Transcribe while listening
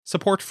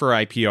Support for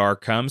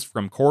IPR comes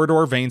from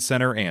Corridor Vein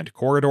Center and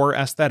Corridor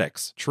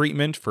Aesthetics,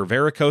 treatment for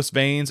varicose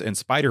veins and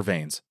spider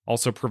veins,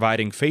 also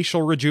providing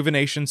facial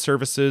rejuvenation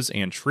services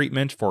and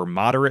treatment for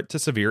moderate to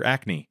severe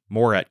acne.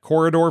 More at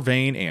Corridor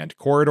Vein and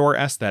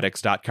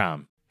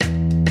CorridorAesthetics.com.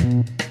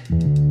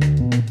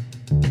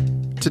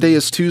 Today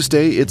is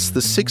Tuesday. It's the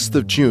 6th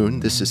of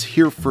June. This is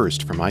Here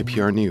First from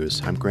IPR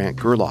News. I'm Grant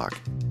Gerlach.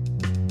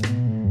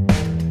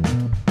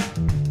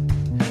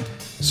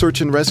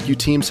 Search and rescue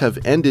teams have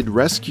ended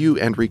rescue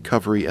and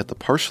recovery at the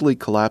partially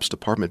collapsed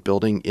apartment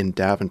building in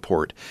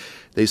Davenport.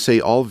 They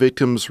say all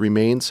victims'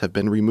 remains have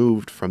been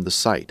removed from the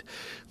site.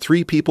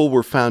 3 people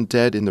were found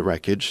dead in the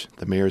wreckage.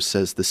 The mayor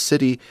says the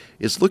city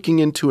is looking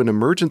into an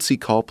emergency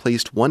call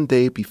placed one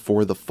day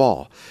before the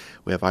fall.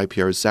 We have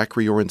IPR's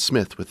Zachary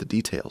Oren-Smith with the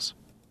details.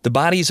 The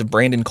bodies of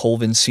Brandon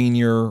Colvin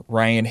Sr.,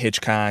 Ryan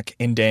Hitchcock,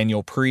 and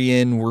Daniel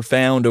Prian were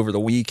found over the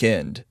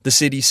weekend. The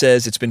city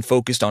says it's been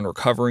focused on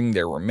recovering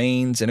their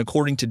remains, and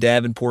according to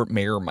Davenport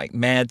Mayor Mike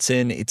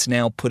Madsen, it's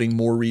now putting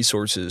more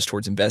resources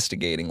towards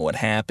investigating what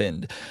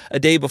happened. A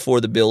day before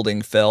the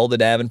building fell, the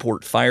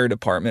Davenport Fire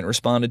Department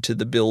responded to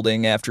the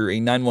building after a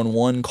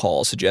 911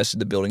 call suggested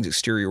the building's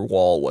exterior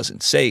wall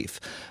wasn't safe.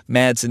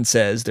 Madsen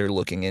says they're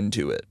looking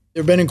into it.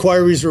 There have been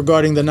inquiries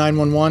regarding the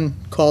 911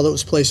 call that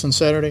was placed on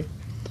Saturday.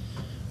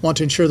 I want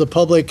to ensure the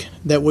public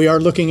that we are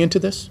looking into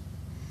this.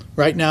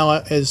 Right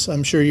now, as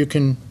I'm sure you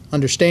can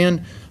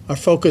understand, our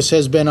focus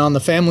has been on the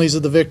families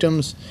of the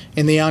victims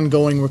and the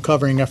ongoing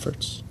recovering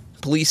efforts.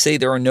 Police say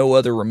there are no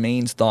other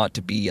remains thought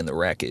to be in the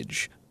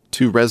wreckage.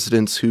 2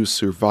 residents who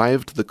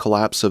survived the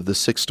collapse of the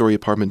 6-story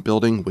apartment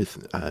building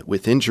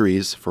with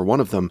injuries for one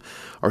of them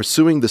are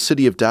suing the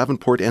city of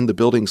Davenport and the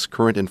building's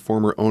current and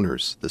former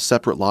owners. The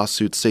separate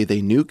lawsuits say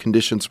they knew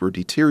conditions were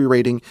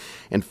deteriorating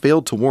and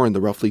failed to warn the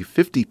roughly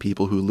 50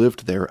 people who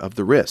lived there of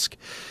the risk.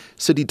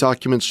 City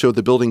documents show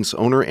the building's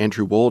owner,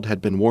 Andrew Wold,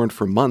 had been warned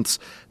for months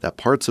that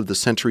parts of the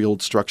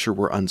century-old structure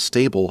were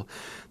unstable.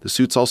 The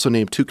suits also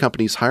named 2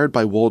 companies hired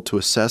by Wold to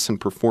assess and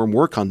perform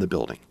work on the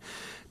building.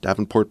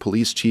 Davenport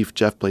Police Chief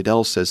Jeff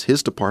Bladell says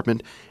his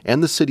department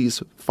and the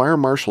city's fire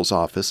marshal's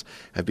office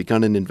have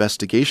begun an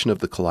investigation of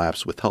the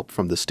collapse with help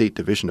from the State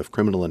Division of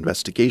Criminal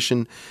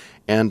Investigation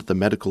and the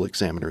Medical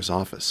Examiner's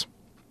Office.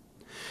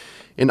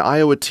 An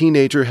Iowa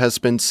teenager has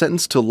been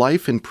sentenced to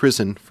life in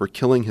prison for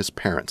killing his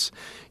parents.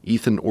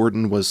 Ethan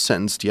Orden was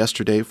sentenced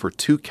yesterday for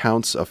 2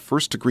 counts of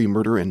first-degree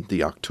murder in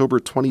the October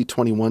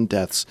 2021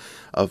 deaths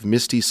of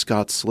Misty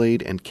Scott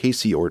Slade and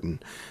Casey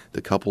Orden.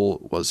 The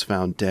couple was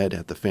found dead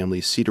at the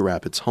family's Cedar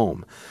Rapids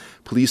home.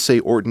 Police say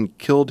Orden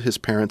killed his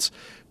parents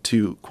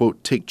to,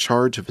 quote, take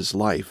charge of his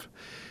life.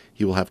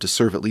 He will have to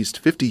serve at least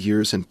 50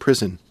 years in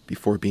prison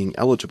before being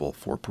eligible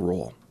for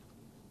parole.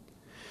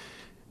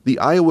 The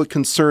Iowa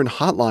Concern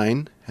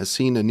Hotline has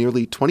seen a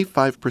nearly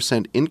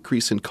 25%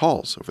 increase in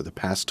calls over the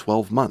past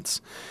 12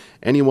 months.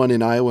 Anyone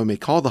in Iowa may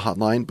call the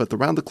hotline, but the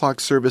round-the-clock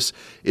service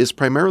is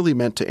primarily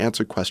meant to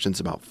answer questions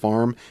about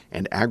farm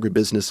and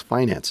agribusiness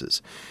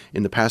finances.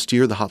 In the past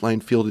year, the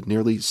hotline fielded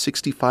nearly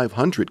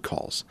 6,500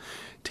 calls.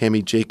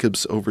 Tammy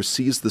Jacobs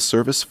oversees the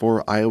service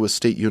for Iowa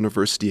State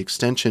University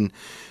Extension.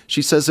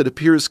 She says it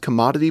appears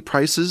commodity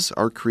prices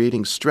are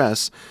creating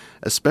stress,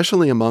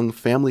 especially among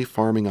family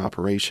farming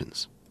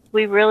operations.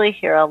 We really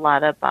hear a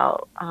lot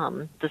about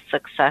the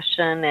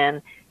succession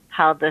and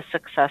how the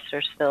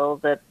successors feel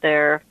that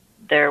they're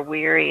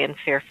weary and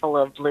fearful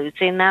of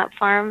losing that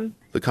farm.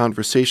 The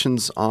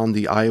conversations on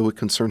the Iowa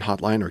Concern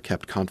Hotline are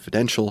kept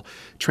confidential.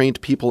 Trained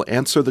people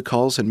answer the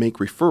calls and make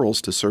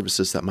referrals to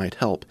services that might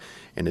help.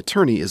 An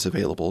attorney is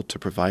available to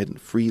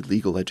provide free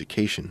legal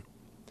education.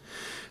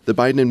 The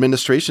Biden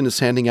administration is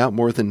handing out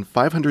more than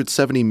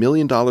 $570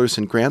 million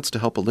in grants to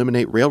help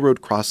eliminate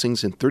railroad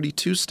crossings in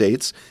 32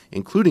 states,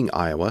 including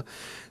Iowa.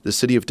 The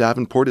city of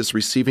Davenport is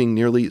receiving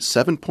nearly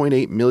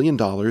 $7.8 million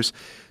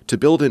to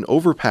build an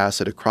overpass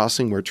at a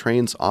crossing where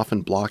trains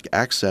often block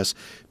access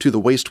to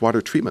the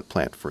wastewater treatment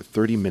plant for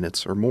 30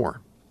 minutes or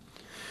more.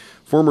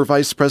 Former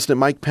Vice President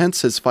Mike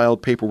Pence has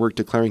filed paperwork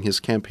declaring his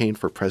campaign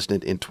for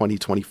president in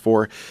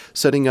 2024,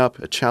 setting up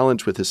a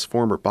challenge with his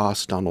former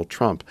boss, Donald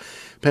Trump.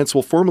 Pence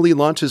will formally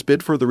launch his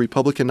bid for the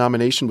Republican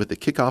nomination with a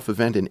kickoff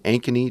event in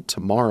Ankeny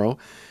tomorrow.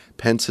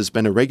 Pence has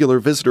been a regular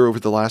visitor over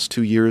the last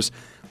 2 years,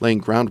 laying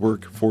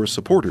groundwork for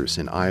supporters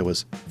in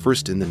Iowa's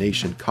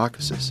first-in-the-nation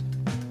caucuses.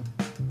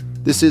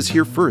 This is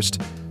Here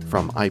First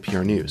from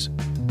IPR News.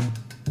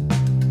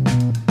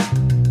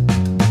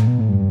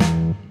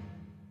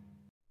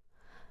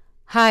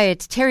 Hi,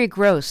 it's Terry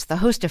Gross, the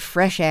host of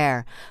Fresh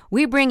Air.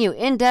 We bring you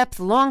in-depth,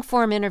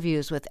 long-form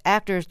interviews with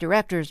actors,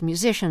 directors,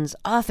 musicians,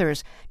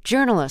 authors,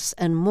 journalists,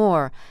 and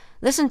more.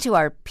 Listen to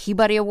our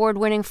Peabody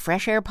Award-winning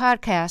Fresh Air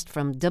podcast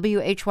from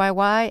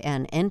WHYY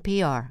and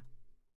NPR.